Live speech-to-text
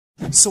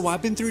So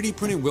I've been 3D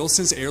printing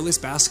Wilson's Airless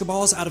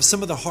basketballs out of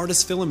some of the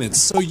hardest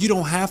filaments, so you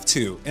don't have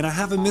to. And I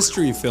have a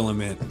mystery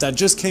filament that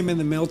just came in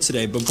the mail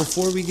today, but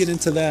before we get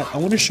into that, I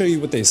want to show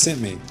you what they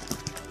sent me.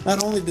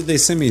 Not only did they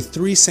send me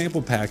 3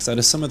 sample packs out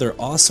of some of their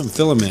awesome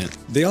filament,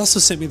 they also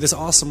sent me this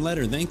awesome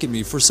letter thanking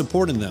me for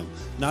supporting them.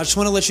 Now I just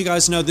want to let you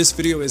guys know this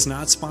video is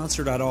not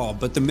sponsored at all,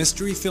 but the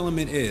mystery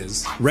filament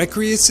is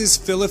Recrea's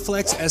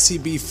FILAFLEX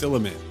SEB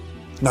filament.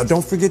 Now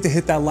don't forget to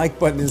hit that like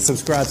button and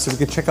subscribe so we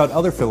can check out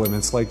other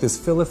filaments like this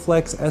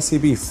FILAFLEX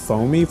SEB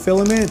foamy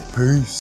filament. Peace.